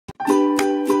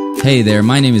Hey there,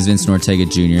 my name is Vincent Ortega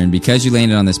Jr., and because you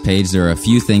landed on this page, there are a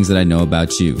few things that I know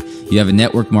about you. You have a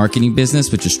network marketing business,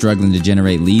 but you're struggling to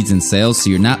generate leads and sales, so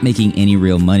you're not making any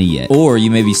real money yet. Or you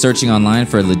may be searching online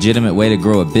for a legitimate way to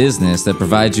grow a business that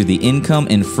provides you the income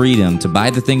and freedom to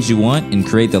buy the things you want and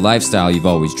create the lifestyle you've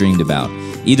always dreamed about.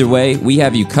 Either way, we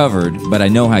have you covered, but I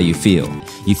know how you feel.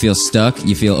 You feel stuck,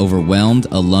 you feel overwhelmed,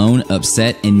 alone,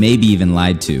 upset, and maybe even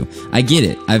lied to. I get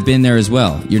it. I've been there as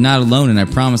well. You're not alone, and I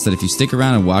promise that if you stick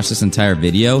around and watch this entire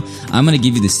video, I'm going to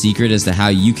give you the secret as to how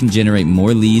you can generate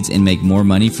more leads and make more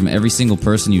money from every single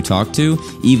person you talk to,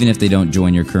 even if they don't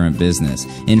join your current business.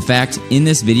 In fact, in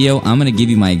this video, I'm going to give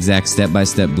you my exact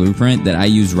step-by-step blueprint that I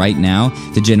use right now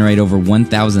to generate over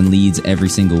 1,000 leads every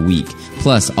single week.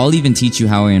 Plus, I'll even teach you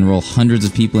how I enroll hundreds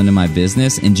of people into my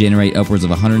business and generate upwards of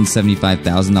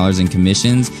 $175,000 in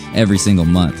commissions every single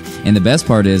month. And the best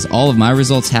part is, all of my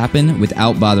results happen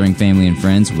without bothering family and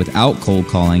friends, without cold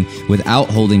calling,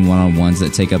 without holding one-on-ones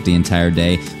that take up the entire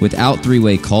day, without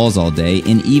three-way calls all day,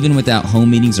 and even without home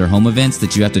meetings or home events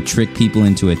that you have to trick people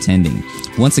into attending.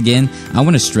 Once again, I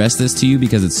want to stress this to you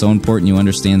because it's so important you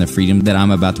understand the freedom that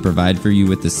I'm about to provide for you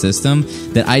with this system,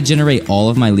 that I generate all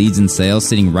of my leads and sales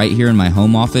sitting right here in my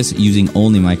home office using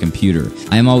only my computer.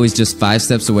 I am always just 5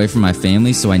 steps away from my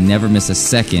family, so I never miss a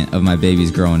second of my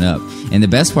babies growing up. And the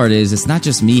best part is, it's not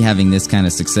just me having this kind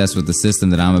of success with the system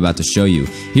that I'm about to show you.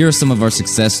 Here are some of our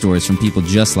success stories from people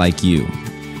just like you.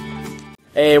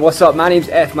 Hey, what's up? My name's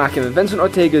F. Mack, and with Vincent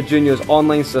Ortega Jr.'s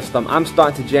online system, I'm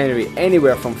starting to generate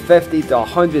anywhere from 50 to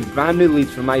 100 brand new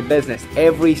leads for my business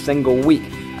every single week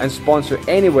and sponsor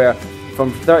anywhere from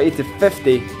 30 to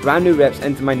 50 brand new reps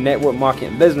into my network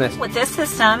marketing business. With this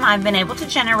system, I've been able to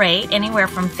generate anywhere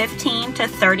from 15 to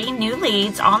 30 new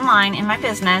leads online in my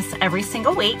business every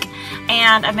single week,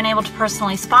 and I've been able to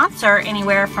personally sponsor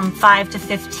anywhere from 5 to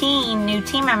 15 new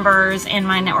team members in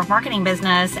my network marketing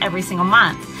business every single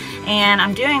month. And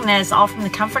I'm doing this all from the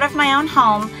comfort of my own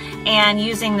home and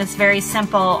using this very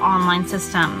simple online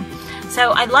system.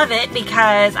 So I love it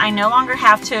because I no longer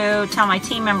have to tell my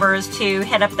team members to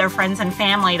hit up their friends and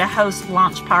family to host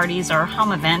launch parties or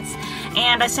home events.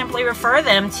 And I simply refer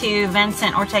them to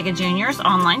Vincent Ortega Jr.'s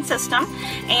online system,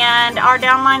 and our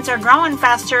downlines are growing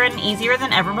faster and easier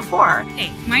than ever before.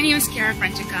 Hey, my name is Kara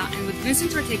Frantica, and with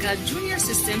Vincent Ortega Jr.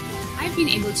 system, I've been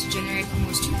able to generate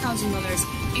almost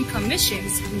 $2,000 in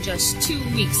commissions in just 2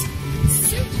 weeks,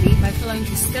 simply by following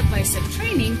the step-by-step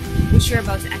training which you're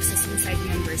about to access inside the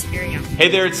members area. Hey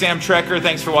there, it's Sam Trecker.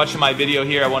 Thanks for watching my video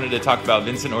here. I wanted to talk about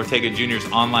Vincent Ortega Jr.'s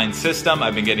online system.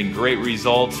 I've been getting great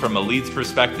results from a leads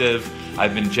perspective.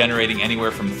 I've been generating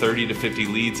anywhere from 30 to 50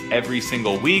 leads every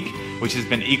single week, which has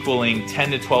been equaling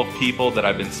 10 to 12 people that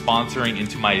I've been sponsoring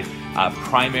into my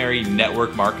primary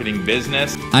network marketing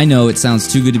business. I know it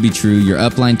sounds too good to be true. Your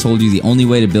upline told you the only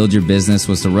way to build your business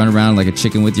was to run around like a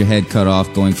chicken with your head cut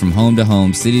off, going from home to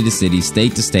home, city to city,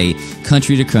 state to state,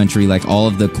 country to country, like all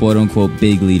of the quote-unquote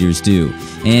big leaders do.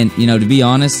 And, you know, to be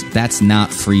honest, that's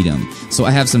not freedom. So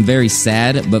I have some very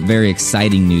sad but very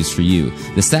exciting news for you.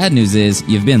 The sad news is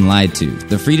you've been lied to.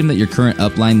 The freedom that your current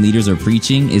upline leaders are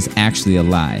preaching is actually a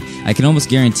lie. I can almost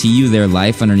guarantee you their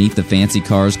life underneath the fancy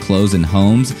cars, clothes, and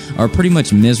homes are pretty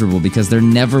much miserable because they're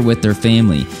never with their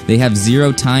family. They have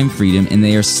zero time freedom and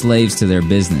they are slaves to their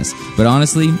business. But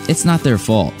honestly, it's not their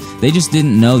fault. They just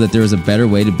didn't know that there was a better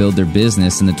way to build their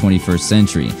business in the 21st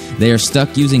century. They are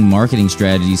stuck using marketing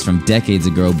strategies from decades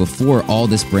ago before all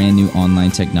this brand new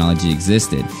online technology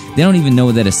existed. They don't even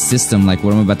know that a system like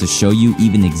what I'm about to show you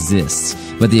even exists.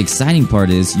 But the exciting part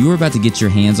is you are about to get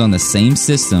your hands on the same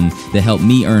system that helped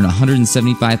me earn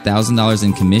 $175,000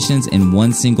 in commissions in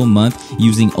one single month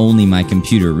using only my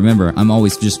computer. Remember, I'm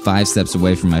always just 5 steps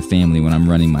away from my family when I'm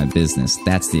running my business.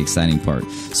 That's the exciting part.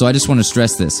 So I just want to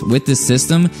stress this. With this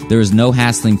system, there is no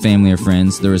hassling family or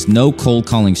friends. There is no cold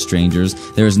calling strangers.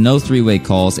 There is no three-way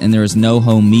calls, and there is no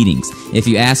home meetings. If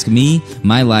you ask me,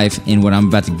 my life and what I'm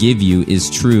about to give you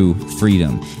is true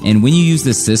freedom. And when you use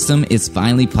this system, it's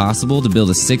finally possible to build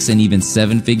a 6 and even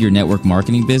 7-figure network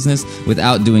marketing business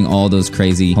without doing all those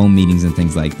crazy home meetings and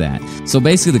things like that. So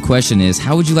basically the question is,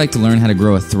 how would you like to learn how to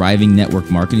grow a thriving network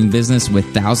marketing business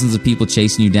with thousands of people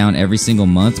chasing you down every single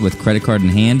month with credit card in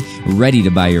hand, ready to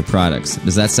buy your products?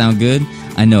 Does that sound good?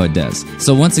 I know it does.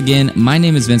 So once again, my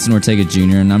name is Vincent Ortega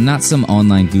Jr. and I'm not some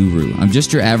online guru. I'm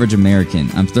just your average American.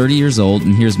 I'm 30 years old,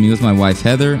 and here's me with my wife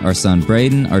Heather, our son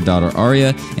Braden, our daughter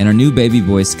Aria, and our new baby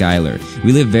boy Skylar.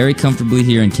 We live very comfortably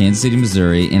here in Kansas City,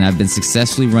 Missouri, and I've been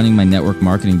successfully running my network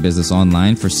marketing business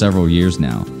online for several years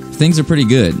now. Things are pretty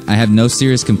good. I have no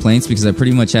serious complaints because I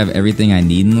pretty much have everything I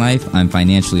need in life. I'm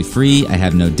financially free, I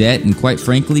have no debt, and quite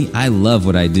frankly, I love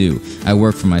what I do. I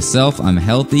work for myself, I'm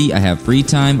healthy, I have free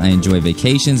time, I enjoy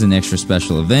vacations and extra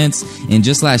special events, and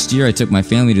just last year I took my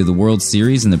family to the World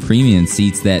Series in the premium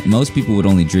seats that most people would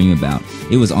only dream about.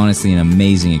 It was honestly an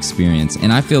amazing experience,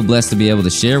 and I feel blessed to be able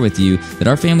to share with you that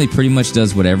our family pretty much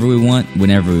does whatever we want,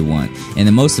 whenever we want. And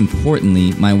then most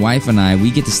importantly, my wife and I,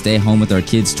 we get to stay home with our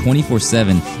kids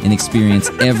 24/7 and experience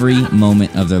every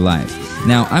moment of their life.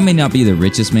 Now, I may not be the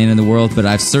richest man in the world, but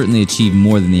I've certainly achieved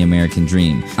more than the American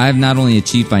dream. I have not only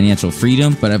achieved financial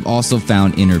freedom, but I've also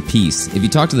found inner peace. If you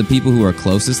talk to the people who are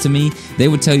closest to me, they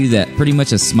would tell you that pretty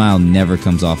much a smile never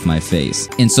comes off my face.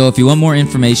 And so if you want more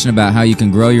information about how you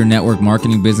can grow your network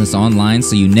marketing business online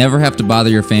so you never have to bother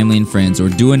your family and friends or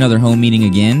do another home meeting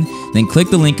again, then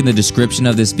click the link in the description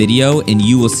of this video and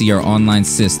you will see our online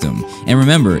system. And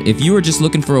remember, if you are just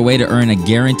looking for a way to earn a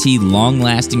guaranteed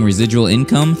long-lasting residual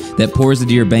income that pours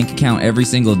into your bank account every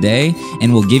single day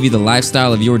and will give you the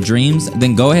lifestyle of your dreams,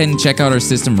 then go ahead and check out our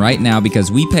system right now because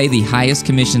we pay the highest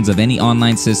commissions of any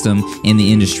online system in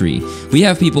the industry. We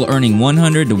have people earning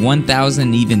 $100 to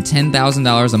 $1,000, even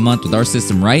 $10,000 a month with our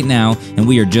system right now, and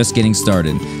we are just getting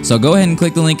started. So go ahead and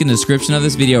click the link in the description of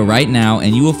this video right now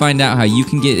and you will find out how you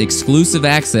can get exclusive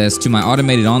access to my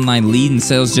automated online lead and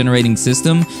sales generating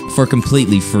system for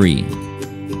completely free.